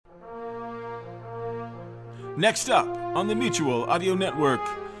Next up on the Mutual Audio Network,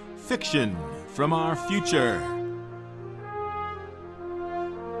 Fiction from Our Future.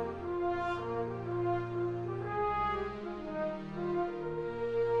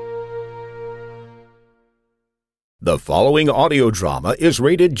 The following audio drama is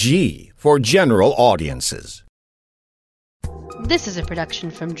rated G for general audiences. This is a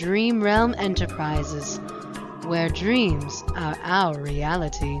production from Dream Realm Enterprises, where dreams are our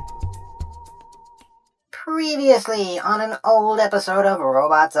reality. Previously on an old episode of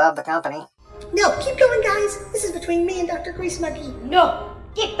Robots of the Company. No, keep going, guys. This is between me and Dr. Grease Monkey. No,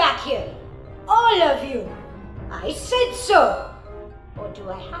 get back here. All of you. I said so. Or do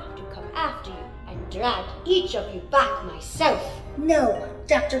I have to come after you and drag each of you back myself? No,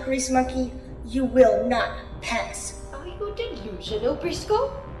 Dr. Grease Monkey, you will not pass. Are you delusional,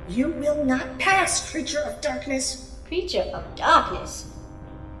 Briscoe? You will not pass, creature of darkness. Creature of darkness?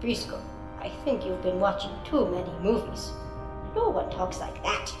 Briscoe, I think you've been watching too many movies. No one talks like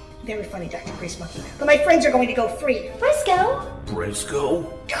that. Very funny, Dr. Grease Monkey. But my friends are going to go free. Briscoe? Briscoe?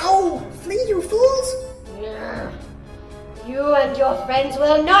 Go! Flee, you fools! Yeah. You and your friends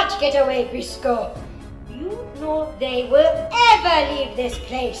will not get away, Briscoe. You know they will ever leave this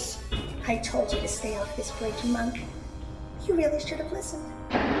place. I told you to stay off this bridge, Monk. You really should have listened.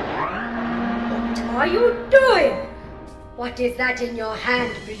 What are you doing? What is that in your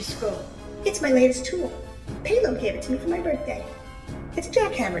hand, Briscoe? It's my latest tool. Payload gave it to me for my birthday. It's a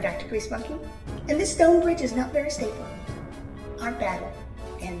jackhammer, Dr. Grease Monkey. And this stone bridge is not very stable. Our battle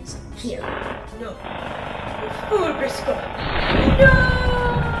ends here. No. You fool, Briscoe. No!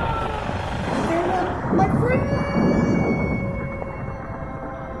 Farewell, my friend!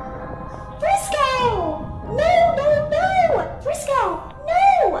 Briscoe! No! Briscoe,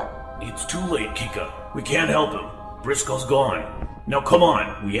 no! It's too late, Kika. We can't help him. Briscoe's gone. Now come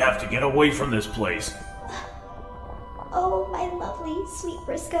on, we have to get away from this place. Oh, my lovely, sweet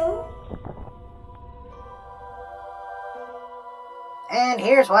Briscoe. And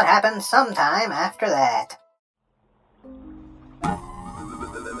here's what happens sometime after that.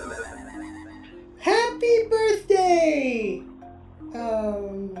 Happy birthday!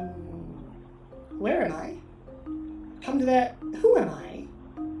 Where am I? Come to that, who am I?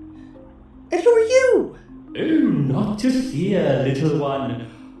 And who are you? Oh, not to fear, little one.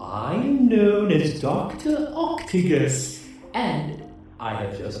 I'm known as Dr. Octagus, and I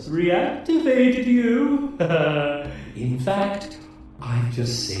have just reactivated you. In fact, I've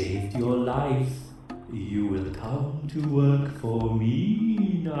just saved your life. You will come to work for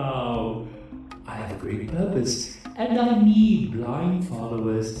me now. I have a great purpose, and I need blind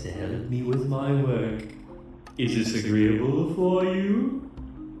followers to help me with my work. Is this agreeable for you?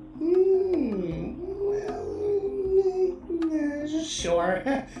 Sure.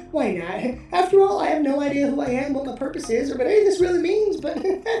 Why not? After all, I have no idea who I am, what my purpose is, or what any of this really means, but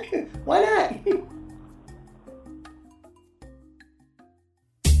why not?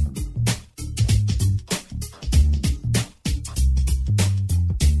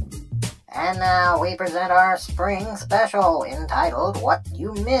 And now we present our spring special entitled What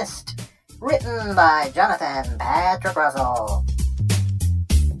You Missed, written by Jonathan Patrick Russell.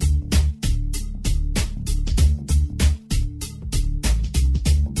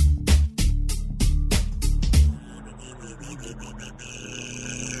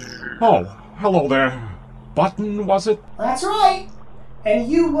 Oh, hello there. Button, was it? That's right. And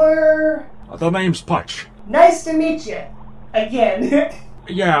you were... The name's Putch. Nice to meet you. Again.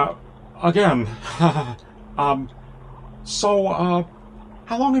 Yeah, again. So,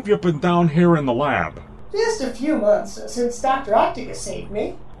 how long have you been down here in the lab? Just a few months since Dr. Octagus saved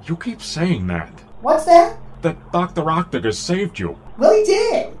me. You keep saying that. What's that? That Dr. Octagus saved you. Well, he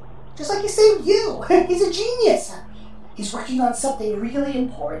did. Just like he saved you. He's a genius. He's working on something really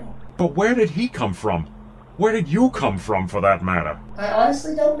important. But where did he come from? Where did you come from, for that matter? I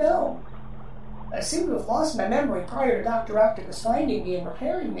honestly don't know. I seem to have lost my memory prior to Dr. Octagus finding me and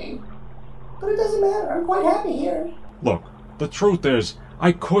repairing me. But it doesn't matter. I'm quite happy here. Look, the truth is,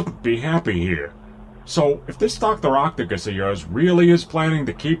 I couldn't be happy here. So, if this Dr. Octagus of yours really is planning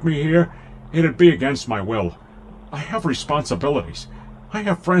to keep me here, it'd be against my will. I have responsibilities. I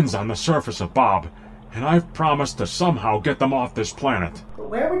have friends on the surface of Bob, and I've promised to somehow get them off this planet. But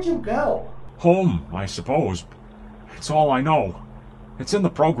where would you go? Home, I suppose. It's all I know. It's in the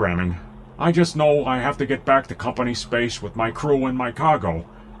programming. I just know I have to get back to company space with my crew and my cargo.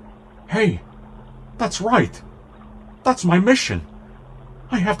 Hey, that's right. That's my mission.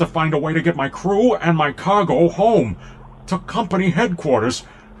 I have to find a way to get my crew and my cargo home, to company headquarters.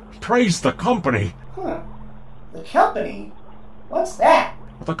 Praise the company. Huh. The company? What's that?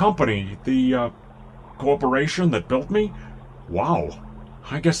 The company, the corporation that built me? Wow.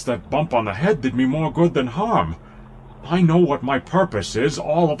 I guess that bump on the head did me more good than harm. I know what my purpose is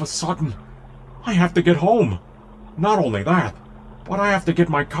all of a sudden. I have to get home. Not only that, but I have to get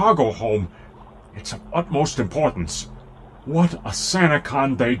my cargo home. It's of utmost importance. What a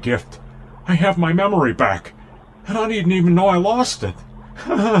SantaCon Day gift. I have my memory back, and I didn't even know I lost it.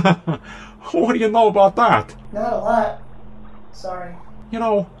 What do you know about that? Not a lot. Sorry. You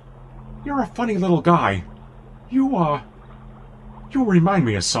know, you're a funny little guy. You remind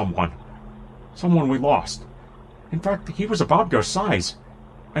me of someone. Someone we lost. In fact, he was about your size.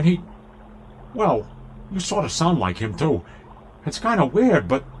 And well, you sort of sound like him, too. It's kind of weird,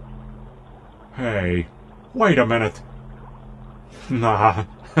 but... Hey, wait a minute. Nah.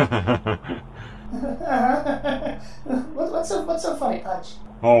 What's so funny, Punch?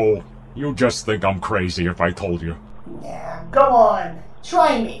 Oh, you just think I'm crazy if I told you. Yeah, go on.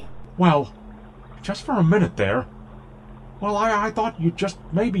 Try me. Well, just for a minute there. Well, I thought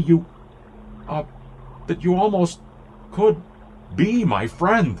that you almost could be my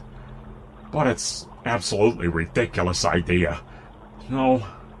friend. But it's absolutely ridiculous idea. No,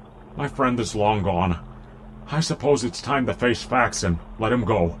 my friend is long gone. I suppose it's time to face facts and let him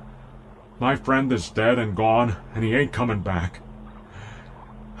go. My friend is dead and gone, and he ain't coming back.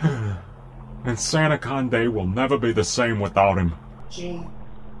 And SantaCon Day will never be the same without him. Gee,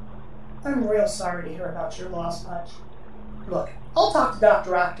 I'm real sorry to hear about your loss, Punch. Look, I'll talk to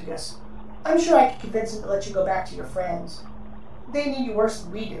Dr. Octagus. I'm sure I can convince him to let you go back to your friends. They need you worse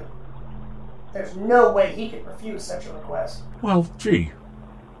than we do. There's no way he could refuse such a request. Well, gee.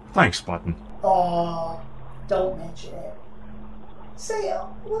 Thanks, Button. Aw, don't mention it. Say,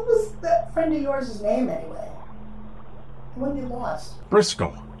 what was that friend of yours' name anyway? The one you lost?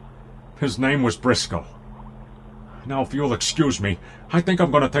 Briscoe. His name was Briscoe. Now, if you'll excuse me, I think I'm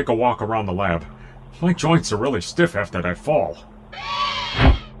going to take a walk around the lab. My joints are really stiff after that fall.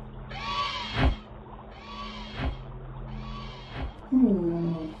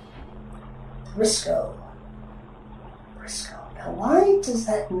 Briscoe. Now, why does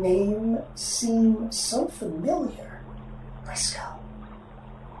that name seem so familiar? Briscoe.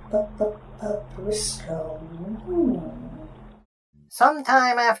 Briscoe.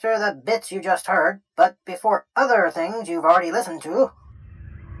 Sometime after the bits you just heard, but before other things you've already listened to.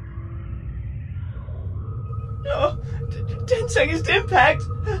 Oh, 10 seconds to impact.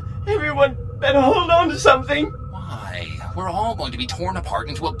 Everyone better hold on to something. Why? We're all going to be torn apart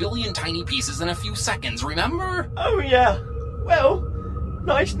into a billion tiny pieces in a few seconds, remember? Oh, yeah. Well,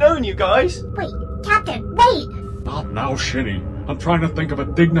 nice knowing you guys. Wait, Captain, wait! Not now, Shinny. I'm trying to think of a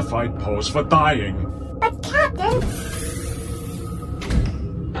dignified pose for dying. But, Captain...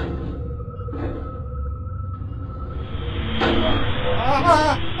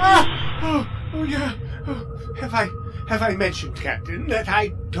 Oh, yeah. Have I mentioned, Captain, that I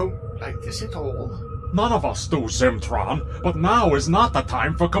don't like this at all? None of us do, Zimtron, but now is not the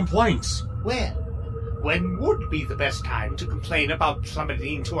time for complaints. Well, when would be the best time to complain about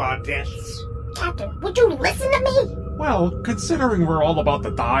plummeting to our deaths? Captain, would you listen to me? Well, considering we're all about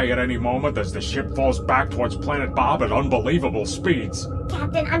to die at any moment as the ship falls back towards Planet Bob at unbelievable speeds.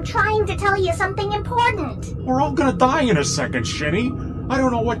 Captain, I'm trying to tell you something important. We're all gonna die in a second, Shinny. I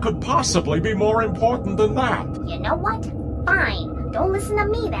don't know what could possibly be more important than that. You know what? Fine. Don't listen to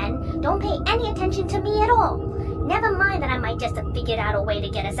me then. Don't pay any attention to me at all. Never mind that I might just have figured out a way to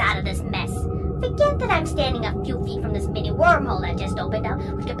get us out of this mess. Forget that I'm standing a few feet from this mini wormhole that just opened up,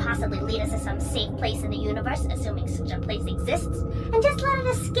 which could possibly lead us to some safe place in the universe, assuming such a place exists, and just let it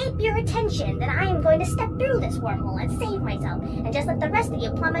escape your attention that I am going to step through this wormhole and save myself, and just let the rest of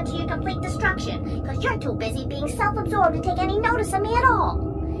you plummet to your complete destruction, because you're too busy being self-absorbed to take any notice of me at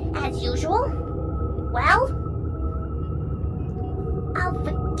all. As usual, well, I'll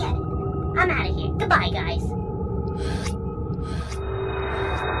forget it. I'm out of here. Goodbye, guys.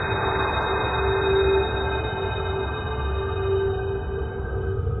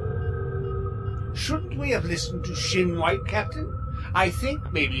 Shouldn't we have listened to Shin White, Captain? I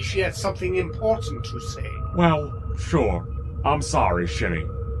think maybe she had something important to say. Well, sure. I'm sorry, Shinny.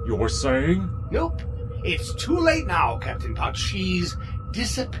 You were saying? Nope. It's too late now, Captain Potts. She's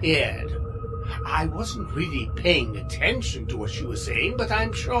disappeared. I wasn't really paying attention to what she was saying, but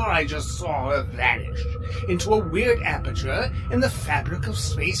I'm sure I just saw her vanish into a weird aperture in the fabric of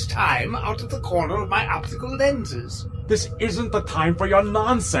space-time out of the corner of my optical lenses. This isn't the time for your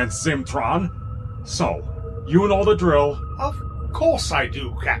nonsense, Zimtron. So, you know the drill. Of course I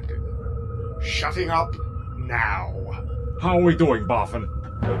do, Captain. Shutting up now. How are we doing, Boffin?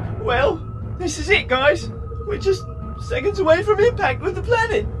 Well, this is it, guys. We're just seconds away from impact with the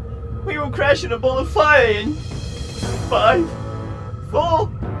planet. we will crash in a ball of fire in 5, 4,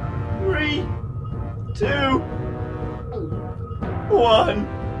 3, 2, 1.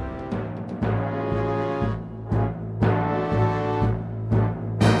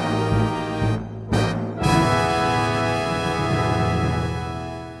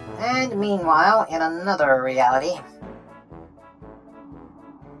 And meanwhile, in another reality...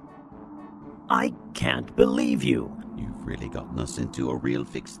 I can't believe you. You've really gotten us into a real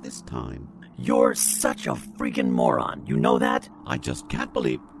fix this time. You're such a freaking moron. You know that? I just can't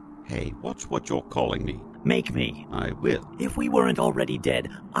believe... Hey, watch what you're calling me. Make me. I will. If we weren't already dead,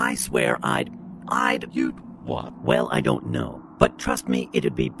 I swear I'd... You'd what? Well, I don't know. But trust me,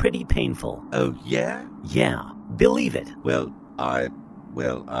 it'd be pretty painful. Oh, yeah? Yeah. Believe it. Well, I...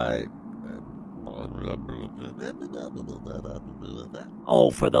 Oh,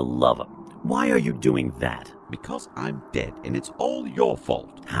 for the love of... Why are you doing that? Because I'm dead, and it's all your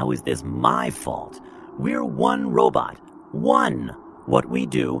fault. How is this my fault? We're one robot. One. What we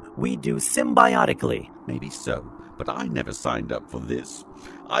do symbiotically. Maybe so, but I never signed up for this.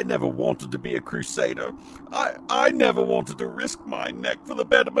 I never wanted to be a crusader. I never wanted to risk my neck for the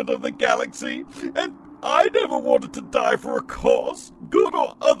betterment of the galaxy, and I never wanted to die for a cause, good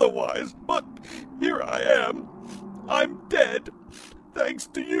or otherwise, but here I am. I'm dead. Thanks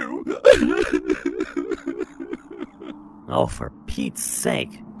to you. Oh, for Pete's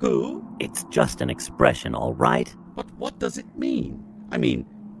sake. Who? It's just an expression, all right? But what does it mean? I mean,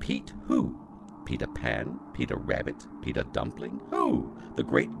 Pete who? Peter Pan? Peter Rabbit? Peter Dumpling? Who? The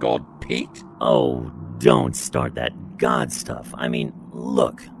great god Pete? Oh, don't start that god stuff. I mean,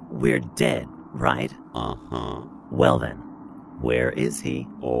 look, we're dead, right? Uh-huh. Well then, where is he?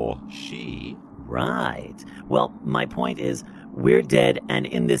 Or she? Right. Well, my point is, we're dead and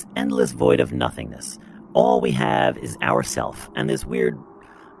in this endless void of nothingness. All we have is ourself and this weird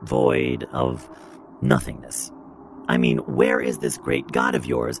void of nothingness. I mean, where is this great god of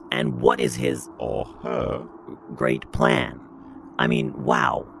yours and what is his... or her... great plan? I mean,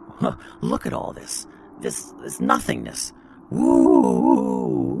 wow. Look at all this. This nothingness.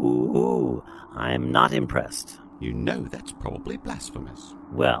 Ooh. I'm not impressed. You know that's probably blasphemous.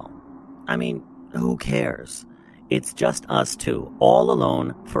 Well, I mean, who cares? It's just us two, all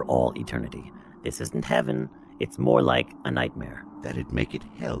alone for all eternity. This isn't heaven. It's more like a nightmare. That'd make it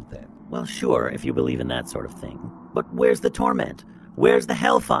hell, then. Well, sure, if you believe in that sort of thing. But where's the torment? Where's the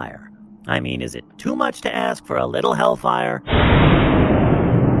hellfire? I mean, is it too much to ask for a little hellfire?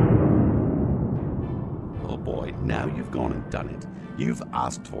 Oh boy, now you've gone and done it. You've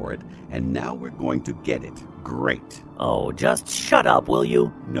asked for it, and now we're going to get it. Great. Oh, just shut up, will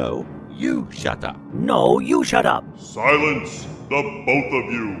you? No, you shut up. No, you shut up. Silence, the both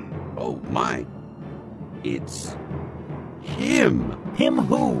of you. Oh, my. It's... him. Him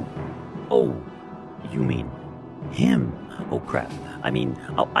who? Oh, you mean him? Oh, crap. I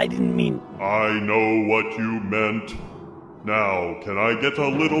didn't mean... I know what you meant. Now, can I get a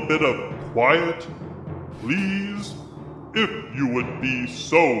little bit of quiet, please? If you would be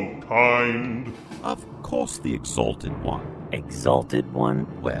so kind. Of course, the Exalted One. Exalted One?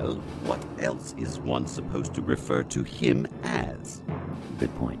 Well, what else is one supposed to refer to him as?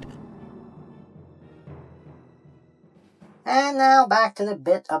 Good point. And now back to the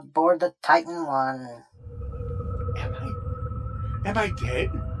bit aboard the Titan 1. Am I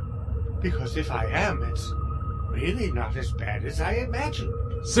dead? Because if I am, it's really not as bad as I imagined.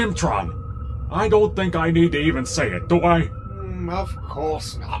 Simtron! I don't think I need to even say it, do I? Of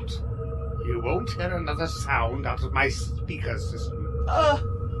course not. You won't hear another sound out of my speaker system.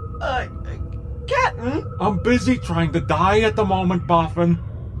 Captain? I'm busy trying to die at the moment, Boffin,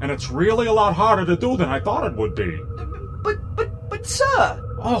 and it's really a lot harder to do than I thought it would be. But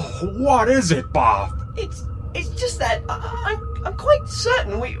sir! Oh, what is it, Boff? It's just that I'm quite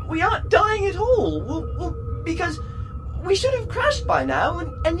certain we aren't dying at all. Well, because we should have crashed by now,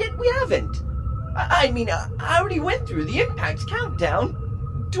 and yet we haven't. I mean, I already went through the impact countdown.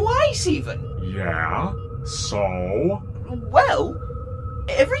 Twice even. Yeah? So? Well,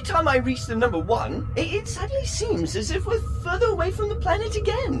 every time I reach the number 1, it suddenly seems as if we're further away from the planet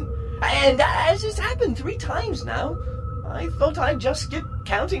again. And as it's happened 3 times now, I thought I'd just skip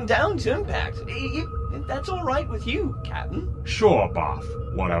counting down to impact. If that's all right with you, Captain. Sure, Boff.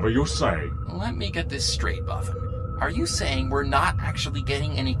 Whatever you say. Let me get this straight, Boffin. Are you saying we're not actually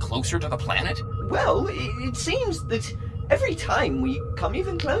getting any closer to the planet? Well, it seems that every time we come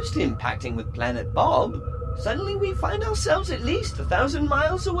even close to impacting with Planet Bob, suddenly we find ourselves at least 1,000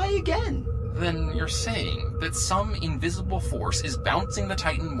 miles away again. Then you're saying that some invisible force is bouncing the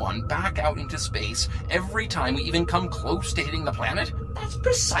Titan 1 back out into space every time we even come close to hitting the planet? That's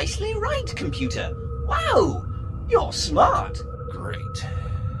precisely right, computer. Wow! You're smart. Great.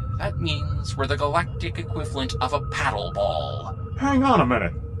 That means we're the galactic equivalent of a paddle ball. Hang on a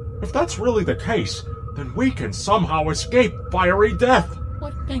minute. If that's really the case, then we can somehow escape fiery death.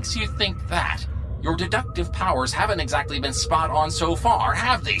 What makes you think that? Your deductive powers haven't exactly been spot on so far,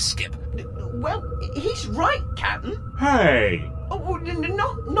 have they, Skip? Well, he's right, Captain. Hey! Oh,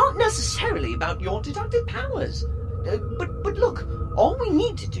 not necessarily about your deductive powers. But look, all we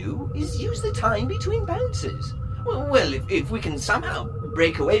need to do is use the time between bounces. Well, if we can somehow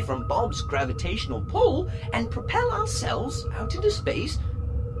break away from Bob's gravitational pull and propel ourselves out into space,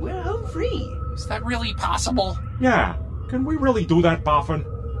 we're home free. Is that really possible? Yeah. Can we really do that, Boffin?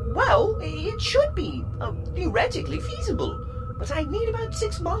 Well, it should be theoretically feasible. But I'd need about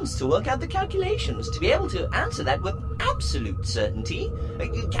 6 months to work out the calculations to be able to answer that with absolute certainty,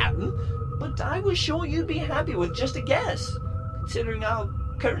 Captain. But I was sure you'd be happy with just a guess, considering our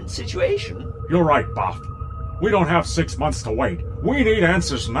current situation. You're right, Boff. We don't have 6 months to wait. We need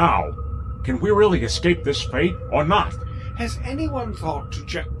answers now. Can we really escape this fate or not? Has anyone thought to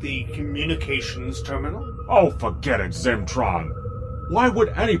check the communications terminal? Oh, forget it, Zimtron. Why would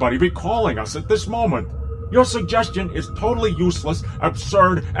anybody be calling us at this moment? Your suggestion is totally useless,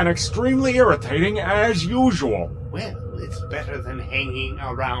 absurd, and extremely irritating as usual. Well, it's better than hanging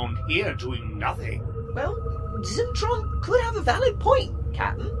around here doing nothing. Well, Zimtron could have a valid point,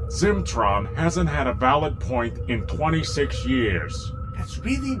 Captain. Zimtron hasn't had a valid point in 26 years. That's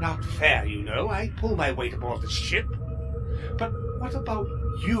really not fair, you know. I pull my weight aboard the ship. But what about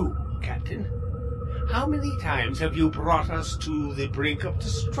you, Captain? How many times have you brought us to the brink of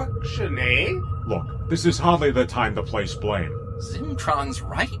destruction, eh? Look, this is hardly the time to place blame. Zimtron's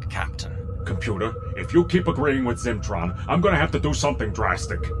right, Captain. Computer, if you keep agreeing with Zimtron, I'm gonna have to do something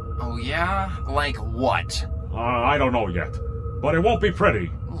drastic. Oh yeah? Like what? I don't know yet. But it won't be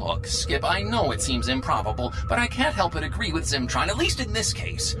pretty. Look, Skip, I know it seems improbable, but I can't help but agree with Zimtron, at least in this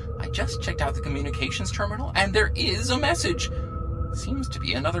case. I just checked out the communications terminal, and there is a message. Seems to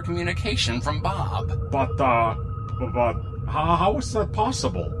be another communication from Bob. But how is that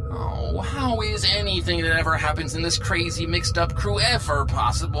possible? Oh, how is anything that ever happens in this crazy mixed-up crew ever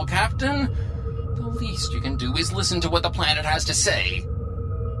possible, Captain? The least you can do is listen to what the planet has to say.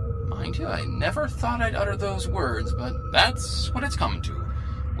 Mind you, I never thought I'd utter those words, but that's what it's come to.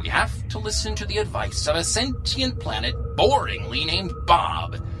 We have to listen to the advice of a sentient planet boringly named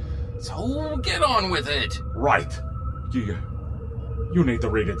Bob. So get on with it. Right. You need to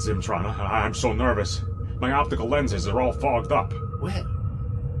read it, Zimtron. I'm so nervous. My optical lenses are all fogged up. Well,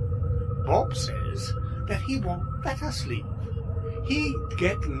 Bob says that he won't let us leave. He'd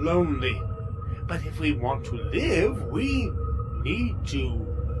get lonely. But if we want to live, we need to...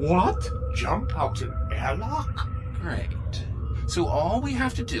 What? Jump out an airlock? Great. So all we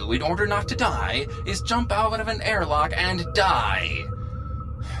have to do in order not to die is jump out of an airlock and die.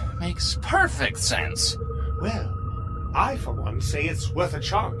 Makes perfect sense. Well, I for one say it's worth a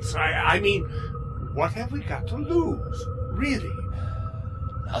chance. I mean, what have we got to lose? Really?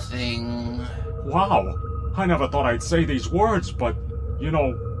 Nothing. Wow. I never thought I'd say these words, but, you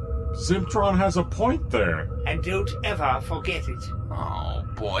know, Zimtron has a point there. And don't ever forget it. Oh,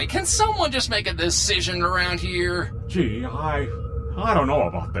 boy. Can someone just make a decision around here? Gee, I don't know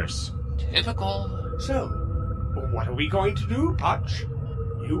about this. Typical. So, what are we going to do, Potch?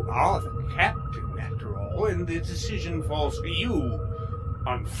 You are the captain, after all, and the decision falls to you,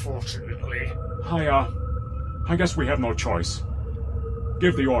 unfortunately. I guess we have no choice.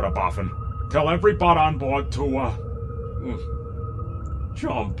 Give the order, Boffin. Tell every bot on board to,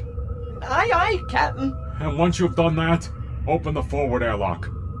 jump. Aye, Captain. And once you've done that, open the forward airlock.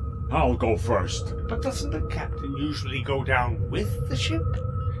 I'll go first. But doesn't the captain usually go down with the ship?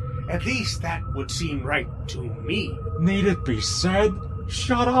 At least that would seem right to me. Need it be said?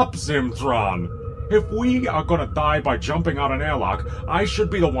 Shut up, Zimtron. If we are gonna die by jumping out an airlock, I should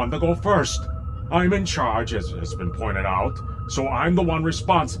be the one to go first. I'm in charge, as has been pointed out, so I'm the one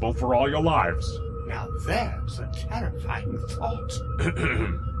responsible for all your lives. Now there's a terrifying thought.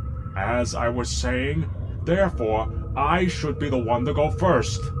 As I was saying, therefore, I should be the one to go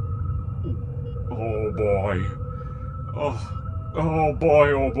first. Oh boy. Oh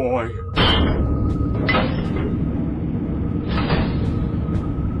boy, oh boy.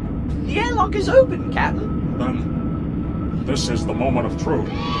 The airlock is open, Captain. Then, this is the moment of truth.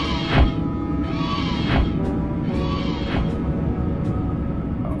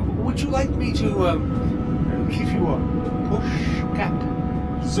 Would you like me to, give you a push, Captain?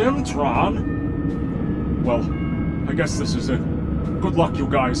 Zimtron? Well, I guess this is it. Good luck, you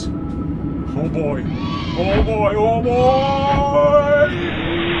guys. Oh boy. Oh boy, oh boy!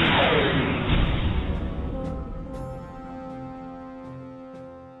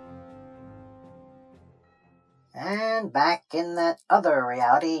 And back in that other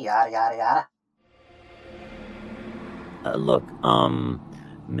reality, yada yada yada. Look,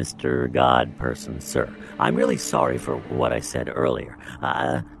 Mr. God Person, sir, I'm really sorry for what I said earlier.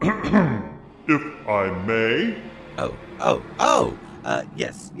 If I may?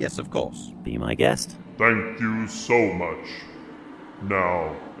 Yes, of course. Be my guest. Thank you so much.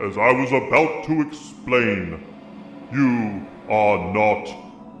 Now, as I was about to explain, you are not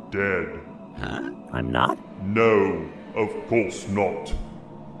dead. Huh? I'm not? No, of course not.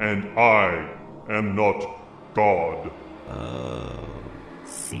 And I am not God.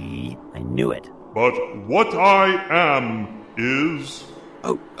 See? I knew it. But what I am is...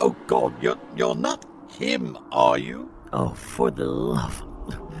 Oh God, you're not him, are you? Oh, for the love...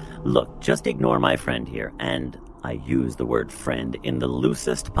 Look, just ignore my friend here, and I use the word friend in the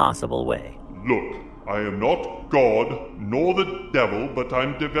loosest possible way. Look, I am not God, nor the devil, but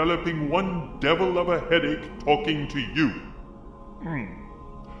I'm developing one devil of a headache talking to you.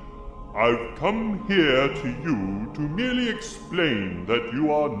 I've come here to you to merely explain that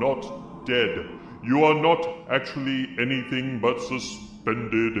you are not dead. You are not actually anything but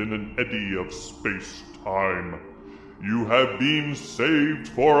suspended in an eddy of space-time. You have been saved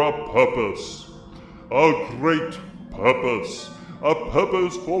for a purpose. A great purpose. A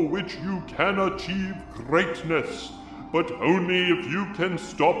purpose for which you can achieve greatness. But only if you can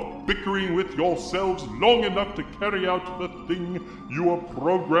stop bickering with yourselves long enough to carry out the thing you are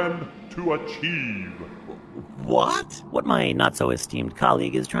programmed to achieve. What? What my not-so-esteemed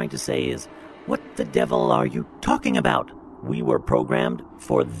colleague is trying to say is, what the devil are you talking about? We were programmed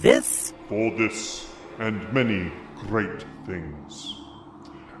for this? For this, and many great things.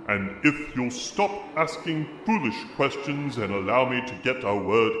 And if you'll stop asking foolish questions and allow me to get a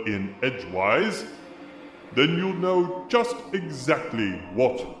word in edgewise, then you'll know just exactly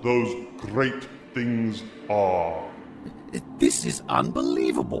what those great things are. This is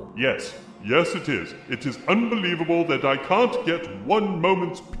unbelievable. Yes, it is. It is unbelievable that I can't get one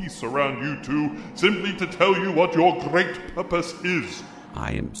moment's peace around you two simply to tell you what your great purpose is.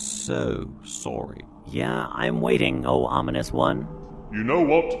 I am so sorry. Yeah, I'm waiting, oh ominous one. You know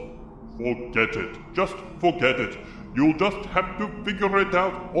what? Forget it. Just forget it. You'll just have to figure it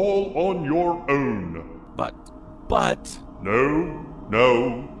out all on your own. But...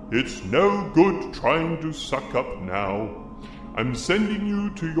 No. It's no good trying to suck up now. I'm sending you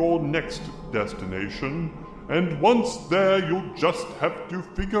to your next destination, and once there, you'll just have to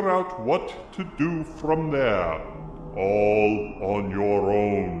figure out what to do from there. All on your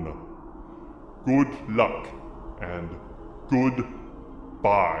own. Good luck, and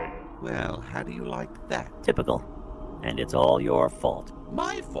goodbye. Well, how do you like that? Typical. And it's all your fault.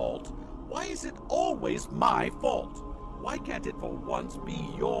 My fault? Why is it always my fault? Why can't it for once be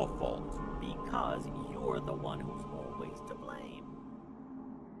your fault? Because you're the one who's always to blame.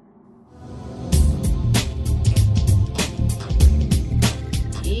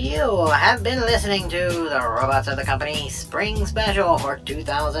 You have been listening to the Robots of the Company Spring Special for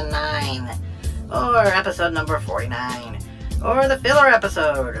 2009, or episode number 49, or the filler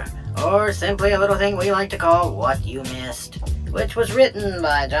episode, or simply a little thing we like to call What You Missed, which was written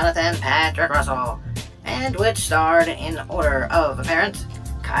by Jonathan Patrick Russell, and which starred, in order of appearance,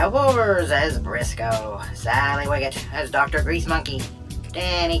 Kyle Bowers as Briscoe, Sally Wiggett as Dr. Grease Monkey,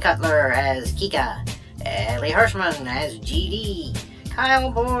 Danny Cutler as Kika, Ellie Hirschman as GD,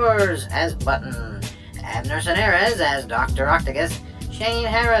 Kyle Bowers as Button, Abner Senares as Dr. Octagus, Shane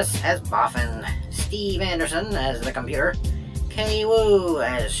Harris as Boffin, Steve Anderson as the computer, Kay Wu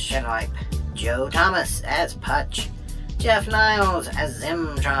as Shenwipe, Joe Thomas as Putch, Jeff Niles as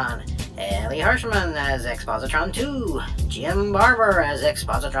Zimtron, Ellie Hirschman as Expositron 2, Jim Barber as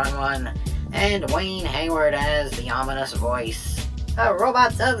Expositron 1, and Wayne Hayward as the ominous voice. The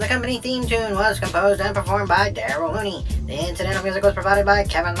Robots of the Company theme tune was composed and performed by Daryl Looney. The incidental music was provided by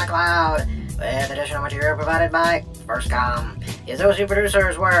Kevin MacLeod, with additional material provided by FirstCom. The associate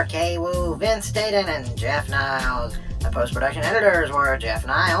producers were Kay Wu, Vince Staten, and Jeff Niles. The post-production editors were Jeff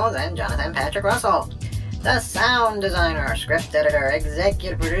Niles and Jonathan Patrick Russell. The sound designer, script editor,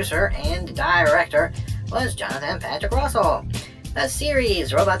 executive producer, and director was Jonathan Patrick Russell. The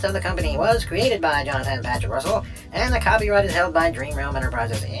series, Robots of the Company, was created by Jonathan Patrick Russell, and the copyright is held by Dream Realm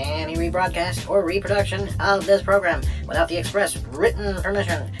Enterprises. Any rebroadcast or reproduction of this program without the express written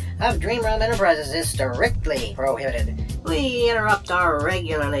permission of Dream Realm Enterprises is strictly prohibited. We interrupt our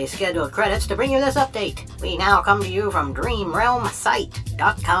regularly scheduled credits to bring you this update. We now come to you from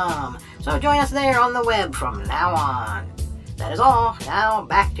DreamRealmSite.com, So join us there on the web from now on. That is all. Now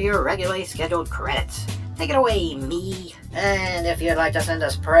back to your regularly scheduled credits. Take it away, me. And if you'd like to send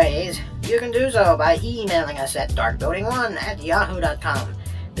us praise, you can do so by emailing us at darkbuilding1@yahoo.com.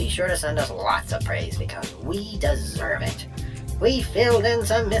 Be sure to send us lots of praise because we deserve it. We filled in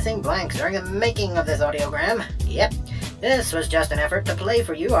some missing blanks during the making of this audiogram. Yep, this was just an effort to play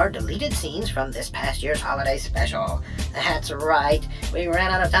for you our deleted scenes from this past year's holiday special. That's right, we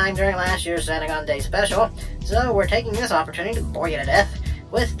ran out of time during last year's Sanagon Day special, so we're taking this opportunity to bore you to death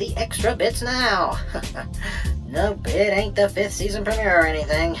with the extra bits now. Nope, it ain't the 5th season premiere or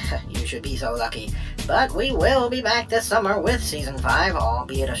anything. You should be so lucky. But we will be back this summer with Season 5,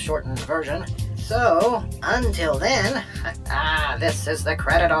 albeit a shortened version. So, until then, this is the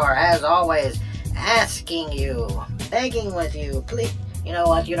Creditor, as always, asking you, begging with you, please. You know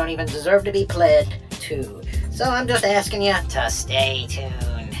what, you don't even deserve to be pled to. So I'm just asking you to stay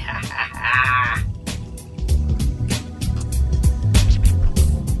tuned.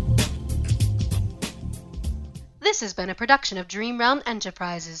 This has been a production of Dream Realm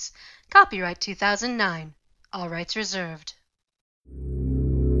Enterprises. Copyright 2009. All rights reserved.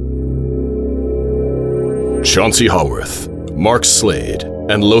 Chauncey Haworth, Mark Slade,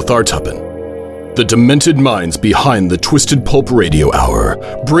 and Lothar Tuppen, the demented minds behind the Twisted Pulp Radio Hour,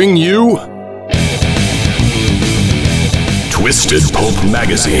 bring you Twisted Pulp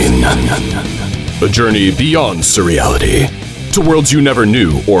Magazine. A journey beyond surreality to worlds you never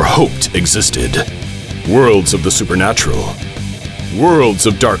knew or hoped existed. Worlds of the supernatural. Worlds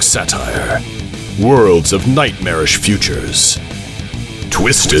of dark satire. Worlds of nightmarish futures.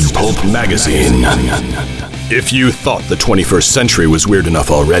 Twisted Pulp Magazine. If you thought the 21st century was weird enough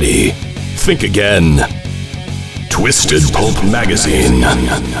already, think again. Twisted Pulp Magazine.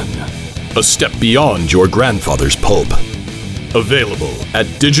 A step beyond your grandfather's pulp. Available at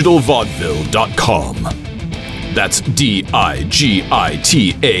digitalvaudeville.com. That's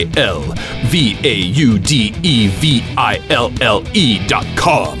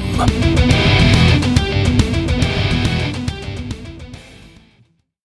DIGITALVAUDEVILLE.com.